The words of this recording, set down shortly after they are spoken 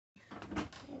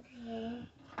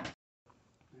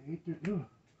They ate their, look,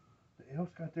 the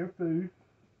elves got their food.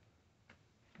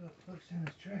 Look,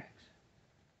 Santa's tracks.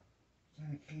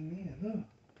 Santa came in, look.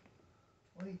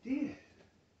 What he did.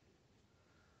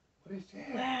 What is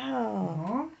that?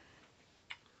 Wow.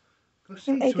 Go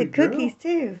see, He ate the cookies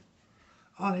too.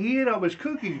 Oh, he ate all his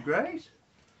cookies, Grace.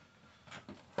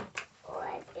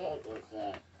 What big is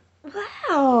it?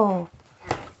 Wow.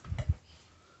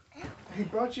 He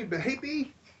brought you a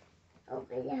baby?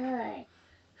 Open the hood.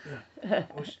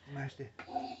 What's Master?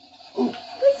 What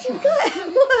you got?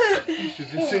 What? You should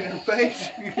just see her face.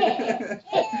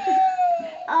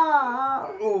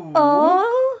 Oh.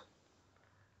 Oh.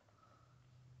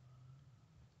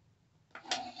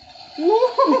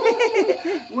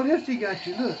 Whoa! What else he got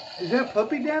you? Look, is that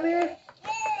puppy down there?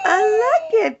 I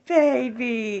like it,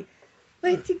 baby.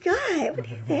 What you got? What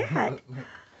is that?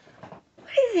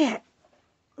 What is that?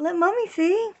 Let mommy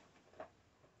see.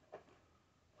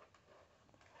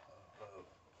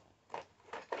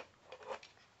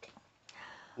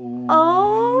 Ooh.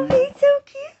 Oh, he's so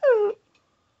cute.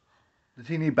 Does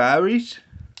he need berries?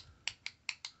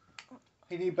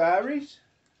 He need berries?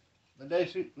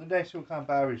 Let's see what kind of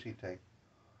berries he take.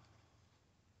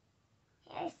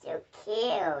 You're so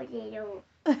cute, little.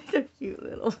 So cute,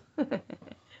 little.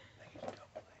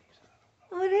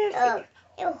 What is it?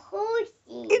 A horsey.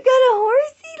 You got a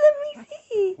horsey? Let me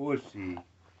see. Horsey.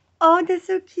 Oh, that's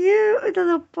so cute with a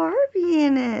little Barbie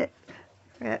in it.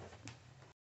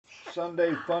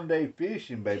 Sunday fun day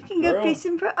fishing, baby You can girl. go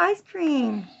fishing for ice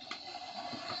cream.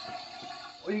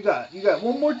 What you got? You got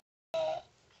one more?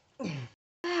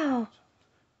 Wow.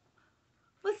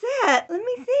 What's that? Let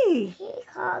me see. He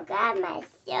called got my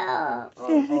stuff.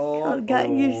 Oh, got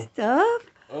your stuff?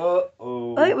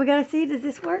 Uh-oh. Wait, we gotta see. Does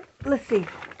this work? Let's see.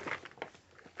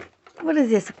 What is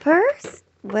this? A purse?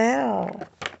 Wow.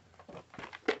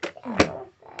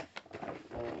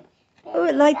 Oh,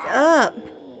 it lights up.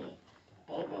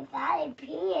 Baby got a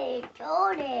pee in the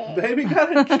toilet. Baby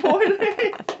got a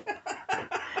toilet.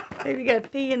 Baby got to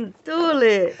pee in the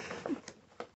toilet.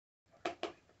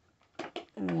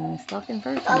 It's locking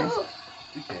first. Oh.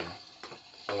 You can.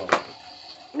 Hold on.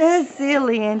 That's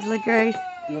silly, Angela Grace.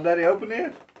 You want Daddy open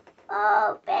it?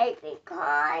 Oh, baby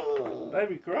crying.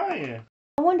 Baby crying.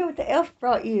 I wonder what the elf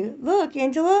brought you. Look,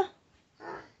 Angela.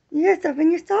 You got stuff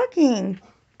in your stocking.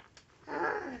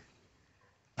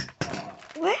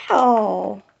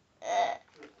 Wow.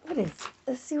 What is?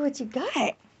 Let's see what you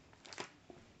got.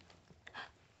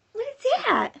 What is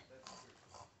that?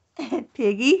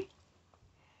 Piggy.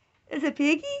 Is it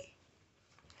Piggy?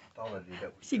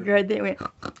 She grabbed it and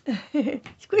went.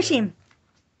 Squish him.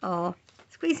 Oh,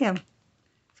 squeeze him.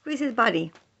 Squeeze his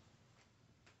body.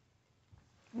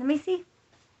 Let me see.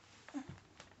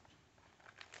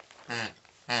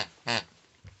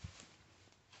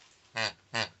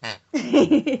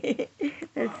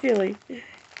 That's silly.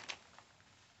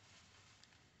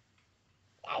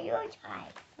 Yeah, you try.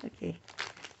 Okay.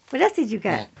 What else did you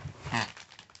got?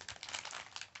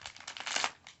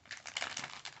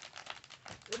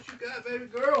 What you got, baby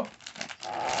girl?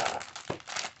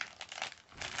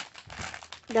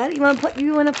 Daddy,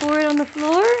 you wanna pour it on the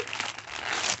floor?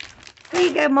 Here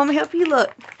you go, Mama, help you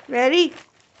look. Ready?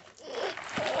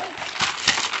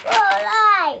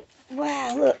 Light.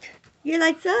 Wow, look. Your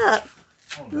light's up.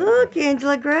 Oh, no. Look,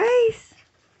 Angela Grace.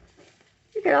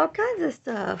 You got all kinds of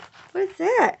stuff. What is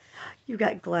that? You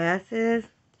got glasses.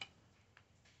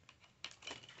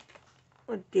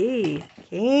 What these?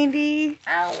 Candy.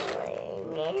 I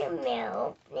need a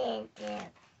milk.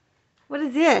 What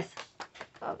is this?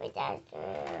 Open that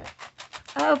door.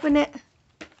 I'll open it.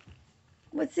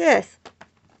 What's this?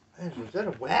 Is that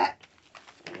a wat?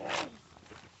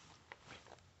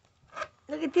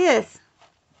 Look at this.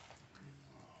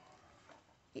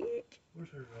 Where's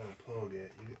her plug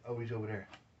at? Oh, he's over there.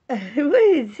 What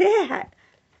is that?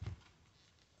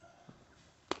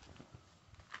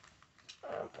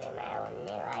 Open my own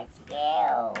let's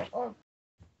go. Oh.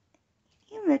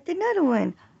 You left another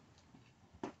one.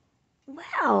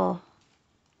 Wow.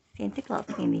 Santa Claus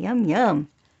candy. Yum, yum.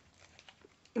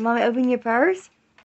 Your mama open your purse?